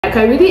Like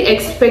I really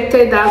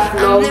expected that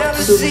vlog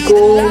to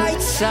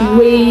go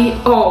way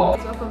up.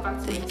 Welcome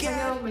back to my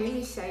channel. My name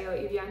is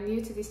Shayo. If you are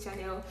new to this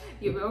channel,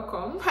 you're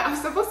welcome. I'm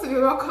supposed to be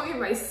welcoming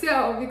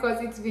myself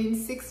because it's been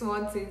 6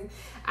 months since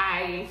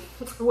I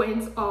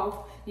went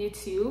off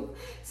YouTube.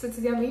 So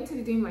today I'm going to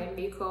be doing my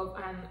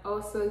makeup and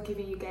also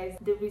giving you guys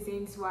the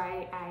reasons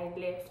why I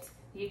left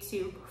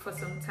YouTube for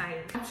some time.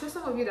 I'm sure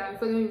some of you that are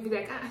following me will be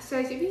like,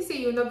 Shai, if you say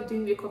you'll not be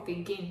doing makeup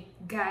again,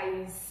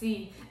 guys,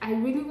 see, I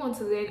really want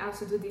to learn how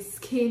to do the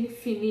skin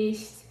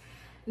finished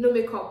no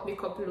makeup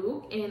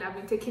look, and I've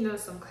been taking on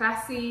some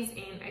classes,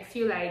 and I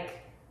feel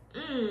like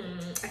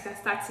I can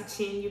start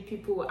teaching you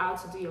people how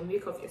to do your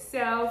makeup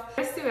yourself.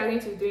 First thing we're going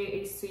to be doing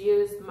is to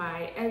use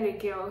my LA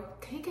Girl.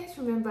 Can you guys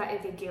remember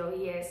LA Girl?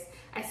 Yes,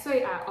 I saw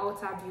it at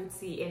Ulta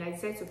Beauty and I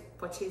decided to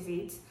purchase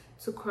it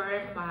to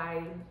correct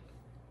my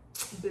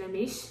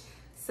blemish.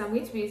 So I'm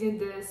going to be using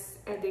this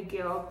LA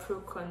Girl Pro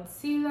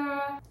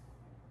Concealer.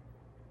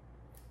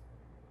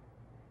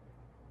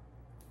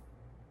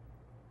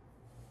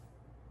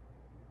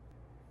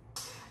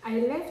 I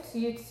left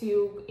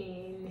YouTube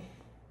in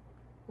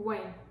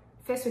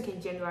first week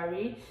in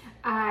January.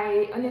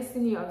 I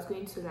honestly knew I was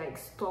going to like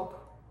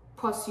stop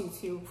post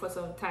YouTube for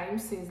some time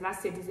since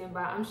last year December.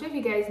 I'm sure if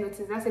you guys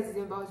noticed, last year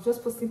December I was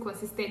just posting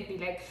consistently,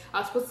 like I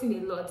was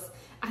posting a lot,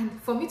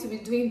 and for me to be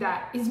doing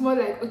that, it's more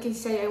like, okay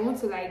Shai, I want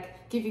to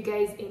like give you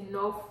guys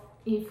enough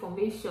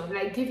information,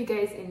 like give you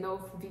guys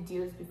enough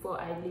videos before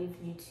I leave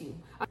YouTube.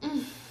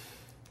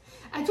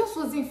 I just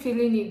wasn't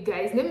feeling it,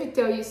 guys. Let me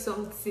tell you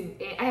something.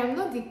 I am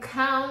not the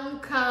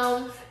calm,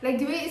 like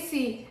the way you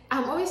see,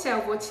 I'm always shy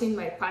of watching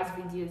my past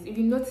videos. If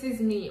you notice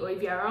me or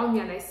if you're around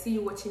me and I see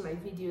you watching my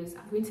videos,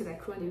 I'm going to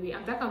like run away.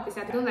 I'm that kind of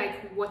person. I don't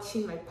like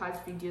watching my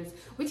past videos,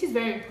 which is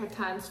very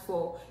important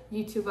for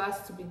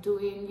YouTubers to be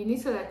doing. You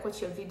need to like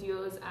watch your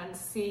videos and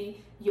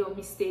see your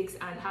mistakes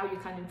and how you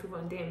can improve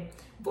on them.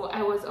 But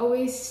I was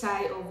always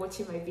shy of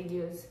watching my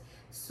videos.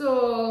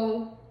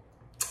 So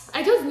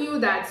I just knew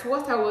that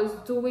what I was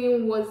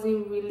doing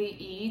wasn't really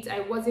it.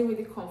 I wasn't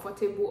really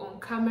comfortable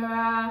on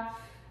camera.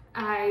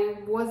 I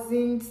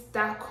wasn't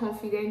that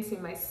confident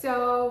in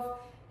myself,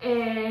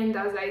 and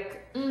I was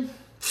like,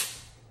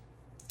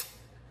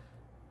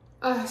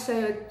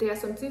 Shai, there are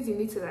some things you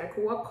need to like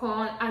work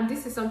on, and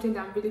this is something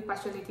that I'm really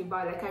passionate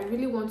about. Like I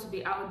really want to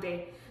be out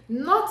there,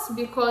 not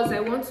because I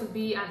want to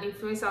be an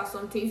influencer or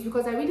something. It's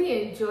because I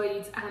really enjoy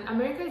it, and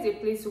America is a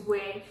place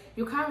where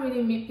you can't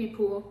really meet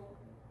people.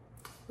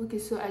 Okay,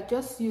 so I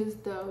just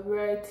used the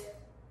red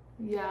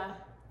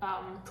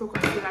Pro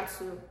Concealer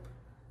to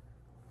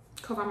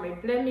cover my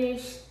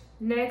blemish.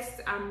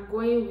 Next, I'm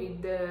going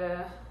with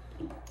the,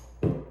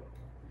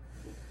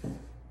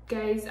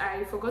 guys,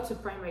 I forgot to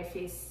prime my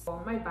face.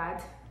 Oh, my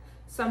bad.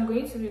 So I'm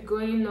going to be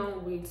going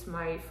on with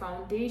my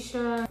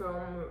foundation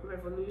from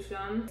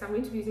Revolution. So I'm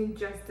going to be using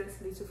just this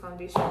little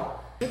foundation.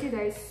 Where did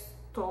I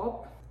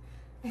stop?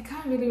 I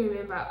can't really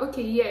remember.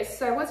 Okay, yes,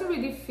 so I wasn't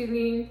really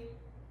feeling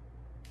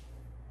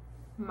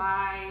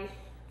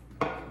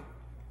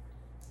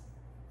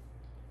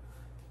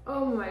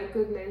oh my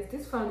goodness,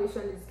 this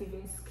foundation is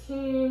giving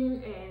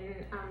skin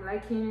and I'm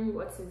liking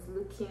what it's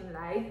looking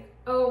like.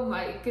 Oh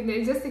my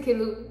goodness, just take a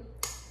look.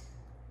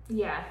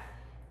 Yeah,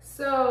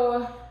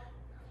 so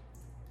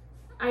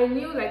I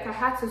knew like I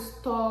had to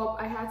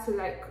stop, I had to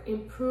like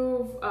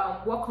improve,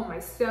 work on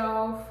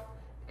myself,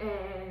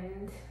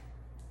 and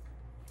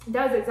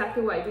that's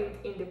exactly what I did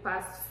in the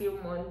past few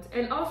months.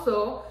 And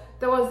also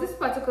there was this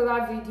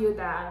particular video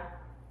that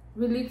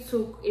really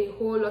took a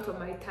whole lot of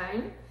my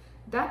time.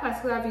 That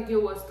particular video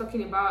was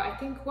talking about, I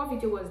think, what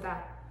video was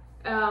that?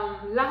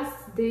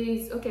 Last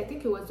days. Okay, I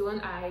think it was the one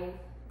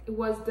it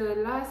was the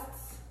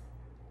last,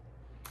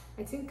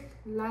 I think,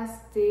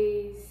 last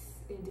days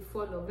in the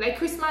fall of, like,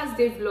 Christmas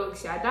Day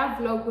vlog. Yeah, that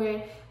vlog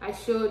where I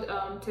showed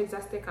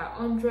Texas Tech at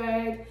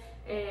 100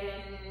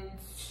 and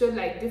showed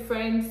like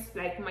different,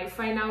 like my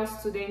final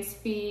student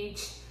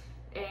speech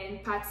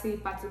and party,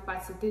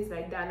 things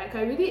like that. Like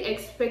I really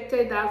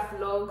expected that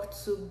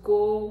vlog to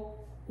go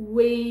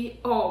way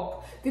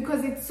up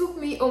because it took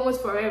me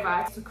almost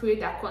forever to create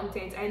that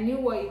content. I knew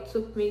what it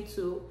took me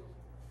to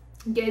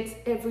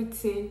get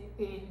everything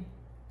in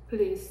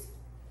place.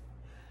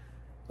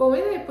 But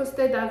when I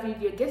posted that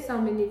video, guess how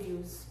many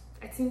views?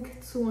 I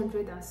think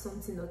 200 and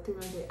something or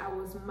 300. I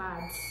was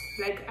mad.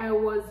 Like I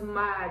was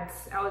mad.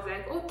 I was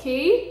like,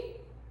 okay.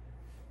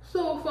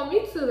 So for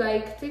me to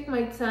like take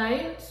my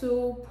time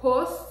to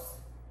post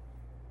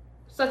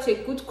such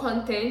a good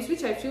content,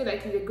 which I feel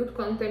like is a good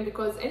content,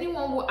 because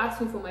anyone who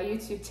asks me for my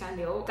YouTube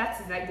channel, that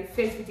is like the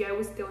first video I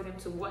always tell them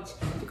to watch,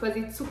 because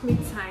it took me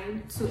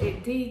time to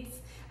edit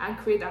and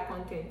create that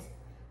content.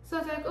 So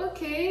I was like,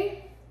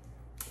 okay.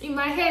 In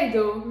my head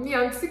though, me,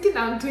 I'm thinking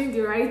I'm doing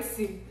the right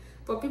thing,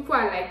 but people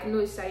are like,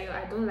 no Shai,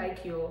 I don't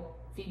like your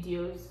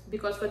videos,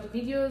 because for the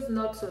videos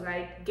not to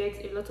like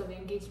get a lot of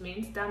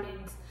engagement, that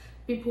means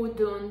people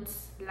don't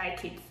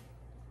like it.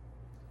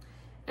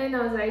 And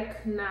I was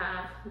like,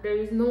 nah, there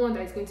is no one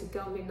that is going to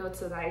tell me not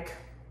to like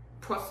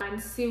post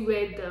and see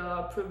where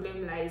the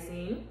problem lies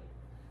in.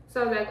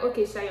 So I was like,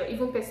 okay, Shayo,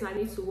 even personally, I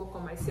need to work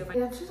on myself.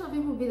 And I'm sure some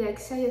people will be like,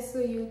 Shayo, so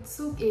you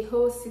took a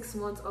whole 6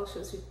 months off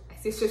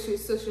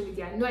social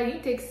media. No, I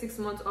didn't take 6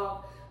 months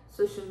off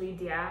social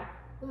media.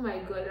 Oh my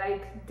god,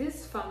 like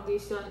this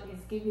foundation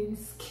is giving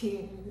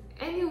skin.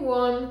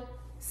 Anyone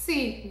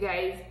see,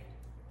 guys?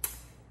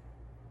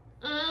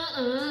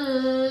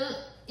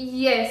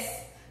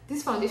 Yes,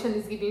 this foundation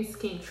is giving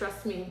skin,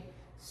 trust me.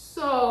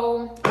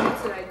 So I need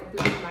to like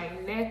blend my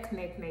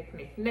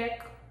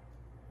neck.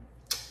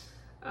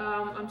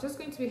 I'm just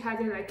going to be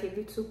adding like a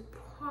little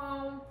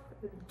pump,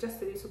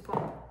 just a little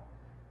pump.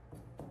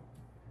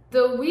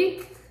 The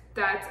week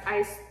that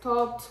I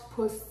stopped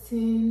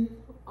posting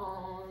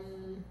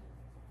on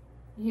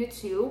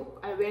YouTube,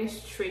 I went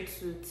straight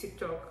to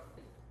TikTok.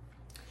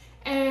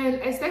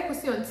 And I started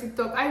posting on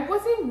TikTok. I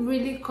wasn't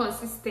really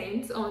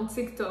consistent on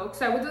TikTok,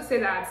 so I wouldn't say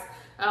that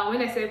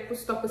when I said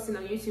stop posting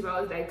on YouTube,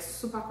 I was like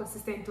super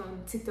consistent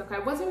on TikTok. I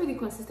wasn't really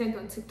consistent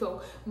on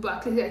TikTok, but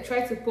at least I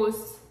tried to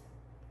post,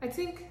 I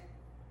think,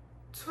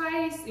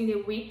 twice in a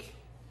week.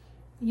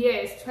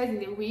 Yes, twice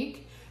in a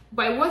week.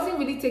 But I wasn't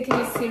really taking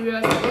it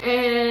serious,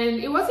 and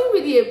it wasn't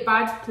really a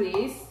bad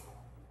place,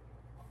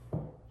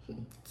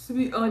 to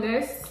be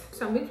honest.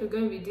 So I'm going to be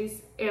going with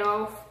this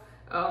e.l.f.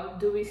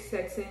 dewy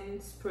setting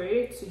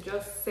spray to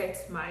just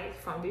set my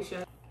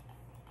foundation.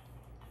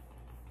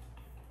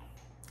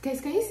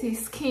 Guys, can you see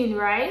skin,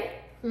 right?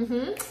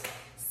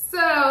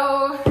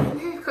 So let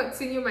me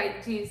continue my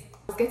gist. I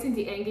was getting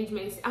the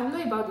engagements. I'm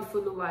not about the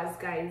followers,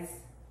 guys.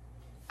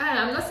 And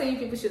I'm not saying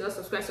people should not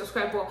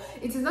subscribe, but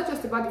it is not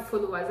just about the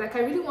followers. Like, I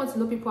really want to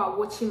know people are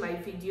watching my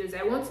videos.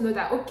 I want to know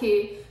that,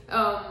 okay,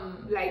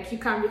 like you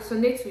can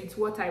resonate with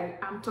what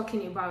I'm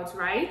talking about,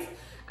 right?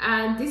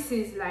 And this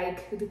is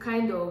like the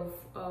kind of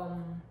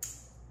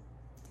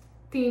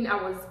thing I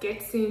was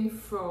getting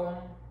from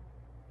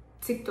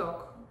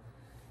TikTok.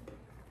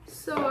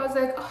 So I was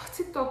like, oh,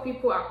 TikTok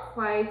people are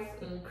quite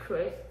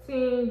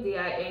interesting. They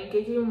are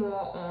engaging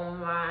more on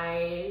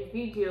my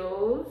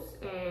videos,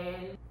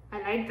 and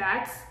I like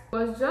that. It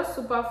was just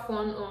super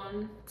fun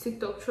on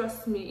TikTok,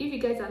 trust me. If you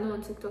guys are not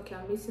on TikTok,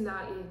 you're missing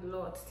out a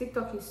lot.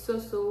 TikTok is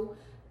so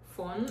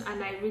fun,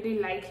 and I really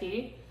like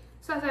it.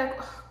 So I was like,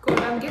 oh god,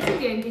 I'm getting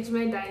the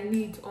engagement that I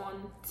need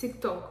on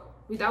TikTok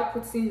without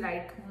putting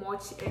like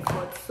much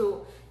effort.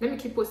 So let me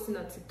keep posting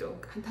on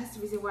TikTok, and that's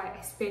the reason why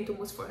I spent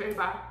almost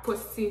forever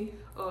posting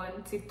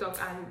on TikTok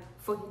and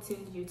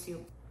forgetting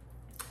YouTube.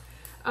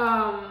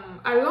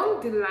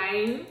 Along the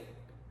line,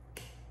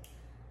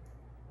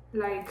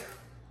 like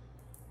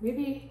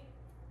maybe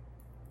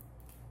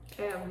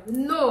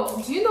no,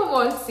 do you know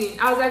one thing?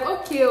 I was like,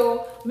 okay,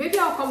 maybe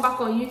I'll come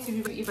back on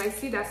YouTube if I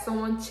see that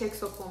someone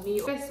checks up on me.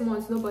 First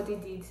month nobody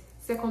did,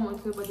 second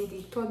month nobody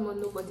did, third month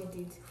nobody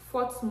did,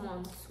 fourth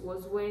month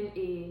was when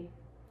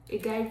a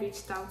guy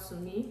reached out to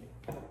me.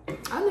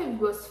 I don't know if it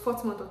was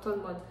fourth month or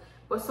third month,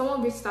 but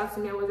someone reached out to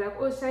me. I was like,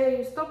 oh Shaya,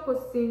 you stop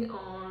posting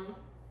on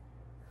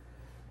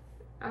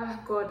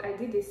god, I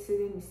did a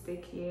silly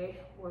mistake here.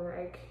 Or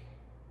like,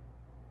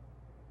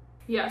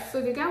 yeah,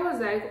 so the guy was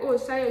like, oh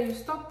Shaya, you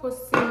stopped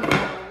posting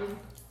on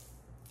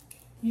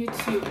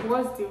YouTube,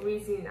 what's the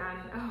reason?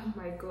 And oh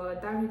my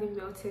god, that really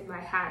melted my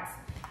heart.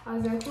 I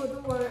was like, oh,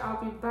 don't worry,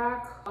 I'll be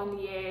back on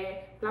here,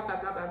 blah blah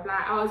blah blah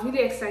blah. I was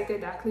really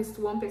excited that at least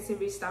one person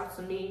reached out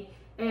to me.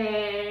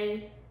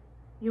 And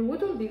you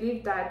wouldn't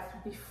believe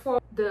that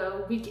before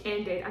the week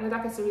ended, another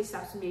person reached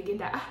out to me again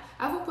that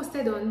I haven't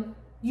posted on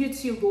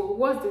YouTube, or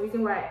what's the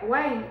reason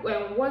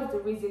what's the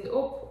reason?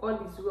 Oh, all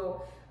is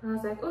well. And I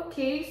was like,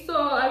 okay, so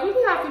I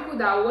really have people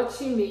that are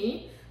watching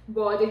me,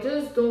 but they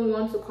just don't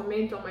want to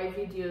comment on my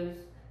videos.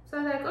 So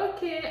I was like,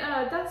 okay,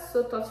 that's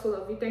so thoughtful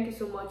of you, thank you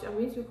so much. I'm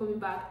going to be coming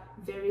back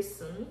very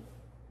soon.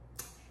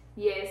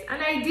 Yes,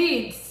 and I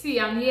did. See,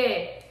 I'm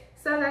here.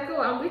 So I was like,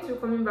 oh, I'm going to be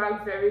coming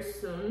back very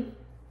soon,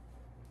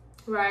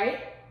 right?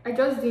 I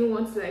just didn't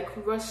want to like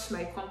rush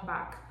my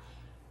comeback.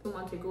 A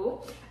month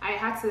ago, I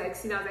had to like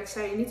sit down. I was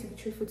like, Shai, you need to be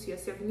truthful to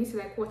yourself. You need to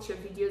like watch your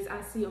videos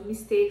and see your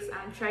mistakes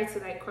and try to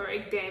like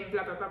correct them,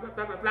 blah blah blah blah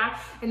blah blah blah.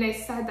 And I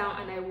sat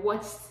down and I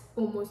watched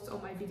almost all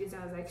my videos,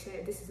 and I was like,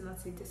 Shai, this is not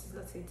it, this is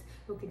not it,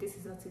 okay, this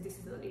is not it, this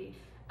is not it.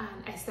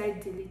 And I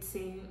started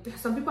deleting.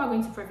 Some people are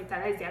going to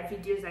privatize their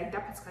videos, like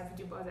that particular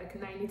video, but I was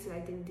like, no, I need to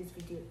like delete this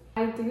video.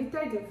 I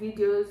deleted the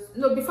videos.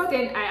 No, before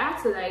then I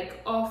had to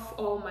like off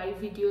all my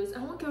videos.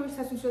 And one girl reached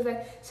out to me, she was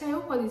like, Shai, I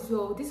hope all is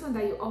well. This one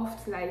that you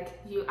offed, like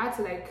you had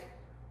to like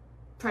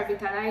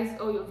privatize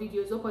all your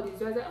videos, hope all is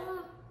well. I was like,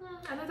 oh,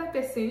 another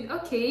person,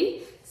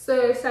 okay.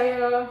 So Shai,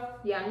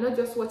 yeah, not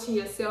just watching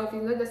yourself,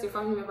 it's not just your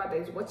family member that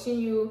is watching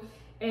you.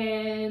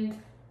 And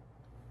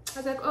I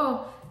was like,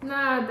 oh,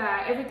 now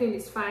that everything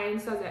is fine,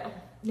 so I was like, oh,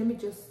 let me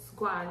just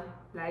go and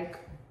like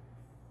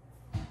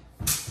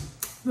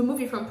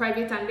remove it from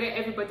private and let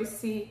everybody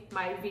see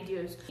my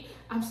videos.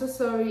 I'm so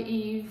sorry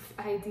if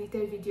I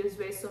deleted videos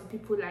where some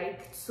people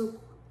like took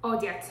all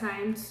their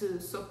time to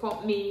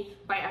support me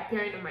by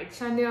appearing on my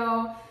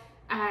channel.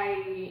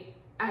 I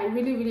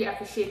really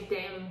appreciate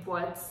them,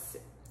 but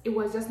it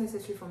was just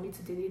necessary for me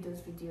to delete those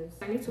videos.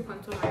 I need to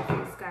control my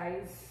face,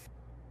 guys.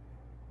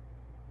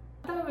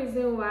 Another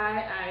reason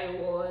why I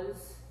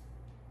was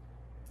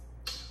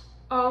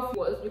off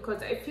was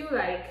because I feel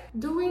like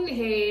doing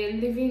a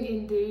living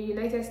in the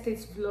United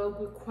States vlog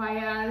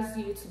requires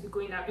you to be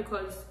going out,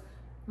 because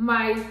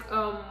my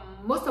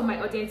most of my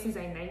audiences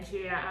are in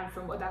Nigeria and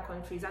from other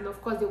countries, and of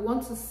course they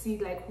want to see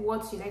like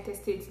what United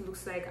States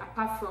looks like,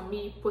 apart from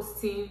me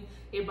posting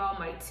about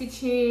my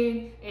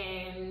teaching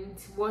and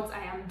what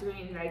I am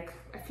doing. Like,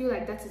 I feel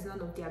like that is none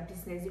of their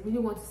business. They really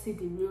want to see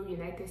the real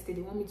United States.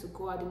 They want me to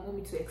go out, they want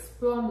me to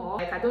explore more.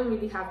 Like, I don't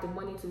really have the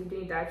money to be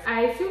doing that.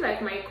 I feel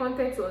like my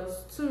content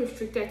was too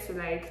restricted to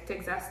like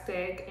Texas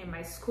Tech and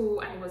my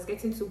school, and it was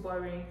getting too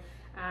boring,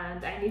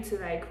 and I need to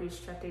like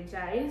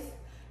re-strategize.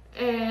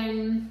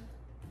 And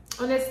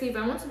honestly, if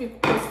I want to be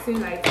posting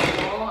like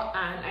more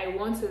and I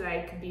want to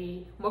like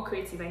be more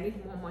creative, I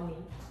need more money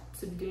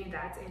to be doing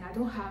that, and I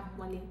don't have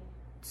money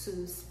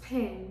to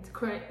spend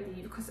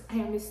currently because I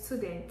am a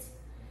student.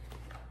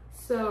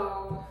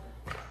 So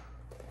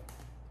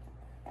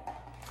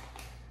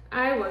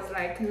I was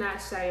like, nah,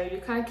 Shayo, you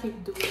can't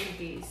keep doing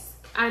this.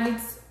 And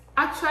it's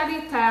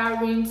actually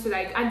tiring to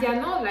like, and there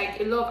are not like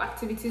a lot of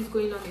activities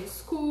going on in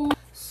school,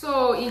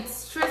 so it's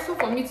stressful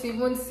for me to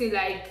even see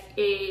like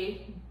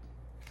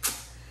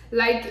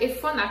a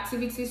fun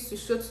activities to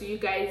show to you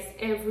guys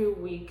every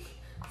week.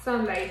 So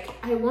I'm like,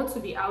 I want to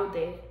be out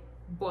there,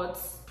 but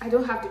I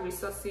don't have the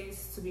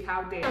resources to be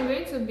out there. I'm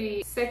going to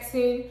be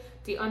setting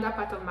the under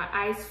part of my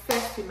eyes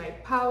first with my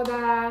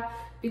powder,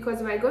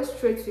 because if I go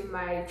straight with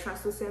my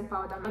translucent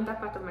powder, my under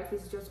part of my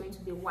face is just going to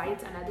be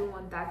white, and I don't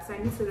want that. So I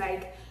need to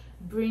like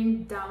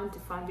bring down the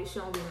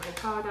foundation with my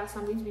powder. So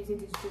I'm going to be using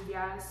this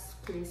Juvia's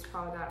Place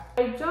powder.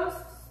 I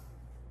just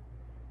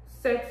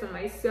said to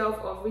myself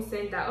of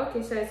recent that,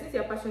 okay, Shai, since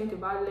you're passionate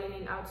about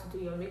learning how to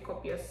do your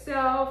makeup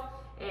yourself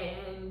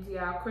and you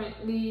are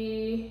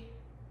currently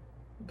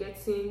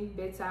getting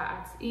better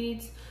at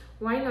it,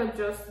 why not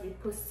just be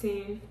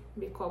posting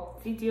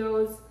makeup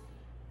videos?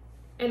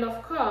 And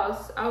of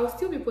course, I will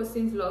still be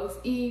posting vlogs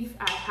if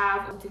I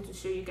have something to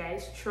show you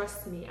guys.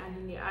 Trust me, and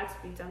in the art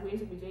bit, I'm going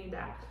to be doing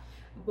that.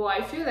 But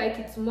I feel like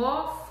it's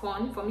more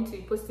fun for me to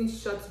be posting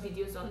short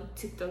videos on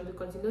TikTok,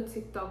 because you know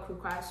TikTok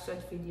requires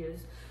short videos.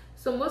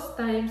 So most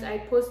times I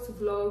post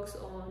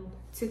vlogs on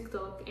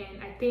TikTok,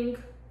 and I think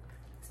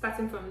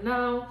starting from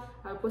now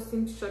I'm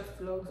posting short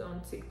vlogs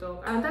on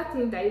TikTok. And that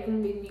thing that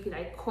even made me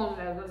like come,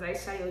 like, was like,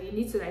 Shayo, you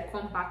need to like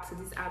come back to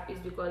this app, is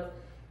because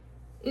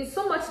it's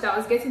so much that I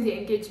was getting the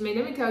engagement.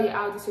 Let me tell you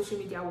how the social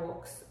media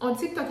works. On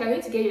TikTok, you're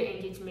going to get your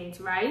engagement,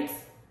 right?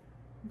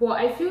 But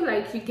I feel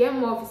like you get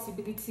more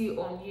visibility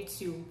on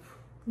YouTube.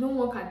 No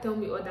one can tell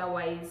me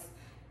otherwise.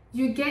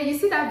 You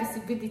see that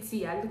visibility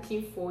you're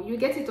looking for, you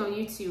get it on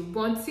YouTube. But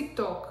on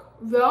TikTok,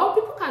 well,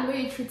 people can know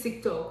you through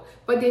TikTok,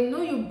 but they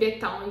know you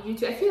better on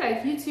YouTube. I feel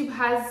like YouTube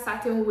has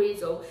certain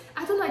ways of,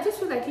 I don't know, I just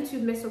feel like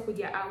YouTube mess up with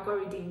their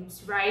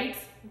algorithms, right?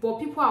 But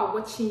people are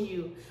watching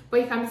you.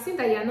 But you can be seeing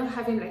that you're not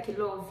having like a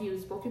lot of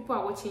views, but people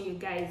are watching you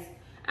guys.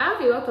 I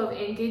have a lot of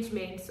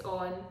engagements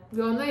on,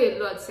 well, not a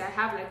lot, so I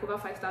have like over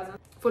 5,000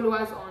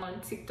 followers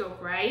on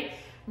TikTok, right?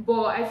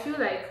 But I feel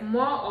like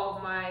more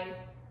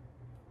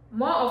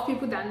of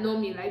people that know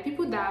me, like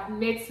people that have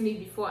met me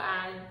before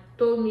and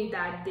told me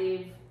that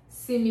they've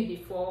seen me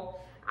before,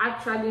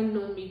 actually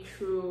know me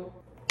through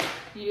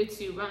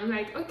YouTube. I'm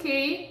like,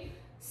 okay,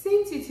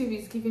 since YouTube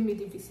is giving me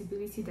the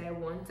visibility that I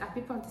want, and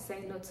people have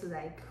decided not to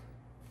like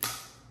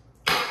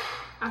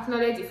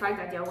acknowledge the fact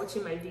that they're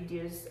watching my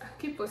videos, I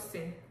keep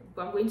posting.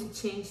 But I'm going to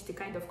change the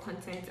kind of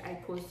content I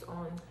post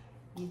on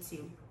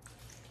YouTube.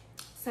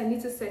 So I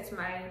need to set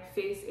my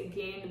face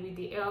again with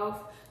the e.l.f.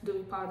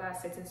 Dewy Powder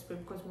Setting Spray,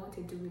 because we want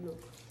a dewy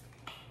look.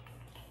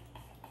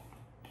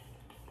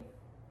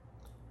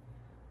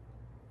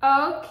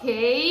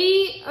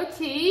 Okay,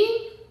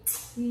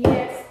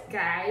 yes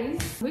guys,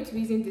 I'm going to be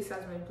using this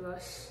as my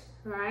blush,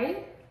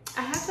 right?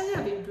 I actually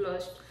have a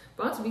blush,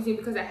 but I want to be using it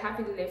because I have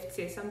it left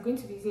here, so I'm going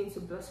to be using it to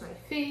blush my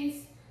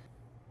face.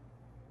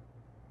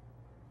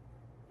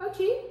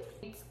 Okay,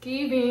 it's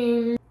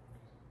giving.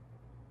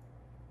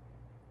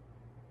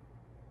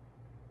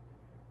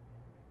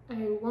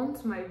 I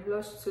want my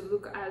blush to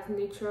look as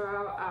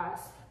natural as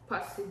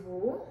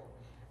possible.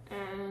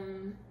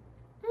 And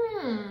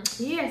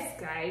yes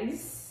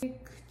guys,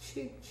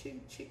 check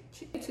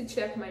to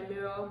check my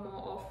mirror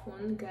more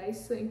often,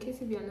 guys. So in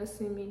case if you're not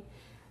seeing me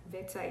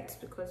better, it's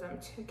because I'm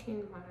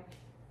checking my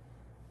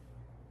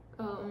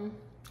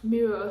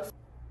mirrors.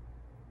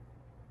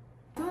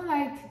 I don't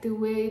like the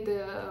way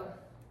the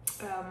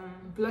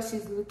blush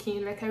is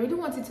looking. Like, I really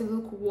want it to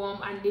look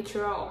warm and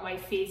natural on my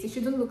face. It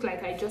shouldn't look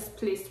like I just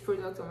placed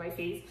product on my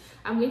face.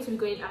 I'm going to be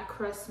going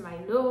across my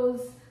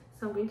nose,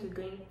 so I'm going to be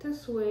going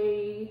this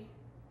way,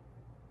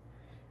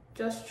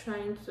 just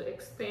trying to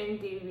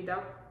extend it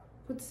without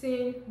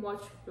putting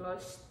much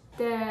blush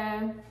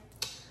there.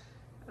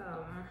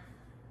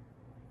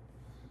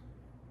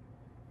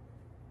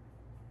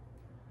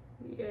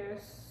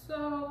 Yes,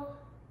 so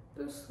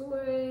this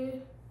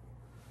way.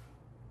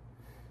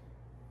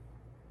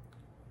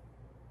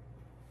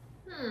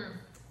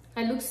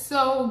 I look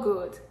so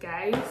good,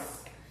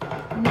 guys.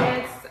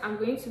 Next, I'm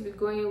going to be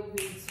going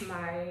with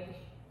my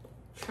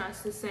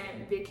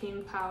translucent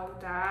baking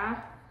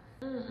powder.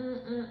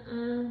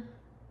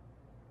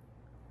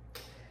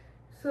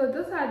 So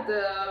those are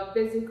the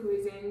basic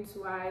reasons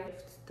why I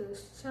left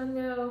this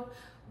channel,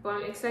 but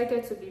I'm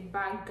excited to be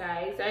back,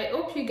 guys. I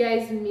hope you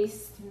guys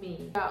missed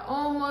me. We are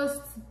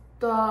almost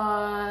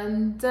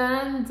done. So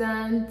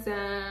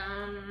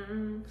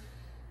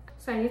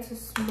I need to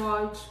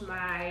smudge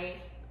my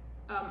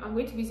I'm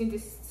going to be using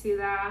this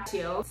Stila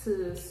gel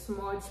to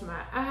smudge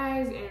my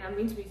eyes, and I'm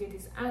going to be using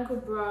this angle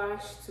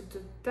brush to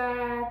do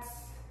that.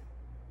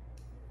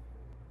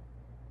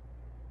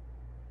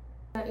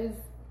 That is,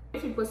 I'm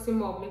going to be posting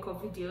more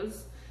makeup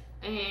videos,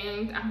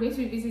 and I'm going to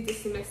be busy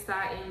this semester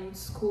in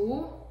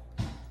school.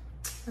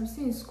 I'm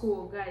still in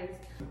school, guys.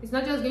 It's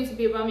not just going to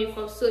be about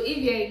makeup. So if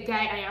you're a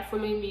guy and you're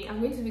following me, I'm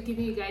going to be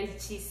giving you guys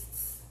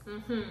gists.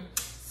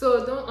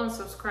 So don't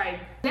unsubscribe.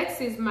 Next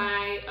is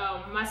my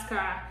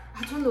mascara.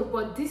 I don't know,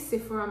 but this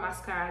Sephora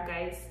mascara,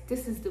 guys,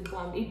 this is the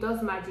bomb. It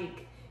does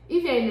magic.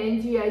 If you're in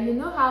Nigeria, you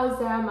know how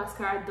Zara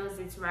mascara does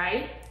it,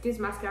 right? This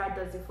mascara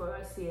does it for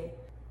us here.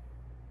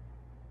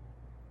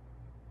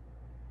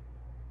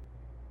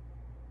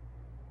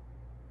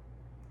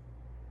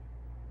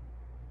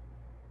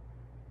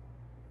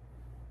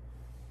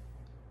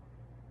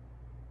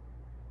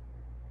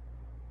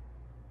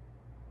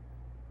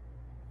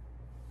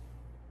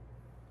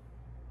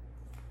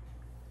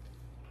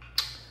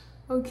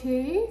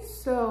 Okay,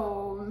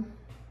 so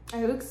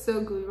I look so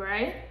good,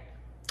 right?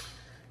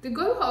 The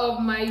goal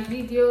of my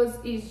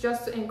videos is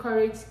just to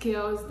encourage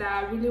girls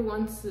that really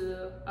want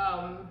to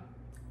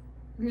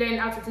learn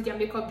how to do their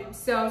makeup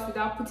themselves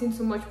without putting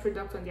too much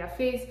product on their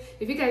face.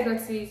 If you guys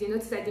notice, you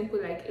notice I didn't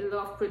put like a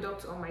lot of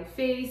product on my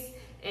face,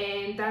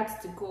 and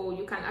that's the goal.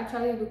 You can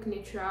actually look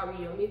natural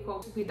with your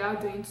makeup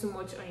without doing too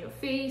much on your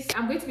face.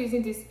 I'm going to be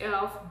using this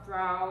e.l.f.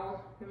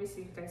 brow, let me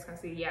see if you guys can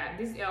see, yeah,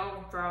 this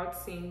e.l.f. brow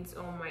tint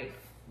on my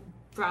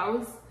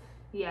brows.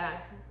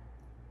 Yeah,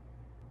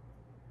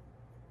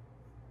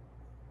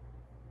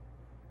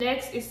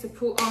 next is to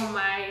put on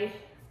my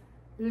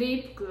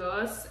lip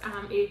gloss.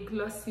 I'm a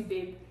glossy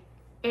babe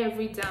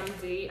every damn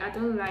day. I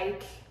don't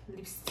like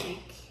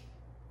lipstick.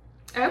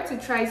 I hope to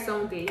try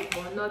someday,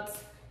 but not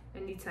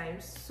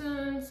anytime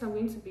soon. So I'm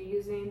going to be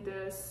using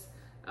this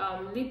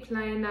lip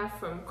liner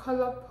from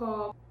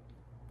Colourpop.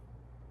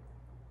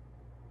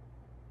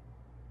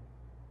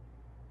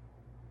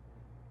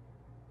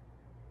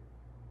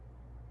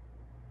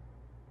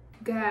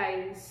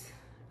 Guys,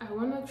 I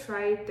want to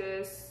try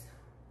this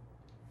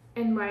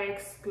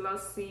NYX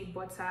Glossy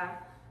Butter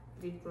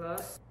Lip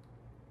Gloss.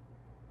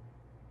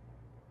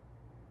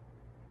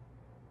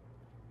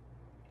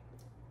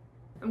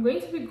 I'm going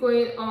to be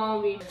going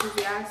on with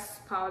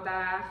Juvia's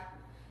powder,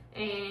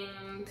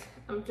 and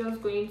I'm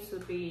just going to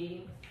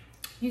be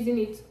using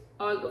it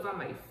all over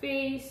my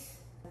face.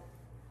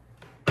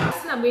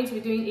 Last thing I'm going to be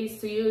doing is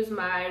to use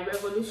my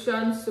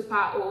Revolution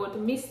Super Old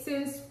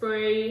Misting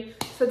Spray.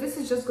 So this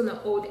is just gonna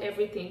hold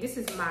everything. This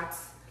is matte.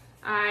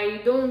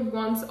 I don't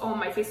want all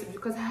my face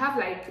because I have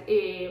like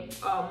a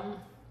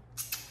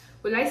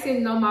will I say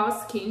normal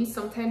skin.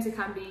 Sometimes it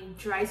can be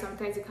dry,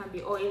 sometimes it can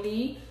be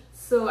oily.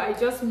 So I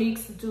just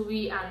mix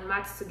dewy and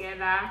matte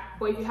together.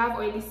 But if you have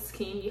oily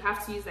skin, you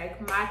have to use like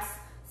matte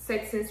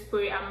setting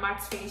spray and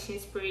matte finishing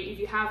spray. If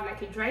you have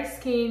like a dry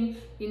skin,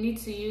 you need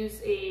to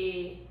use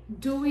a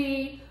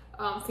dewy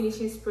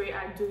finishing spray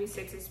and dewy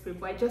setting spray.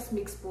 But I just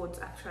mix both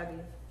actually.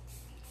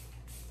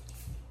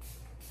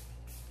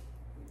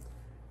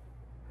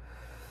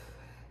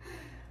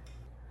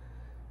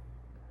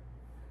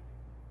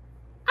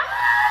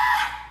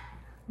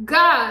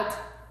 God,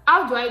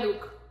 how do I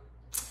look?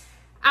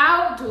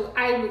 How do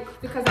I look?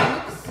 Because I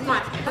look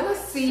smart. I want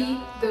to see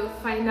the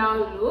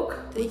final look,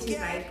 which is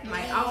like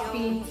my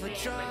outfit and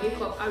my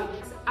makeup, how it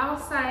looks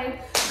outside.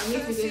 I'm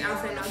going to be doing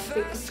outside now to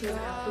take pictures and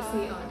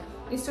posting it on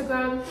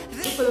Instagram.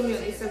 Do follow me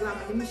on Instagram.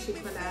 My name is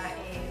Shikona,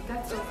 and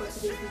that's all for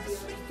today's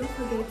video. Don't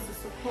forget to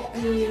support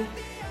me.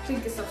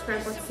 Click the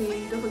subscribe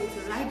button. Don't forget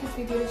to like this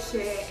video,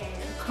 share,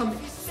 and comment.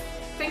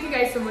 Thank you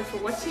guys so much for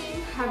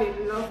watching. Have a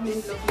lovely,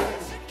 lovely day.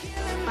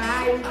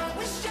 Bye.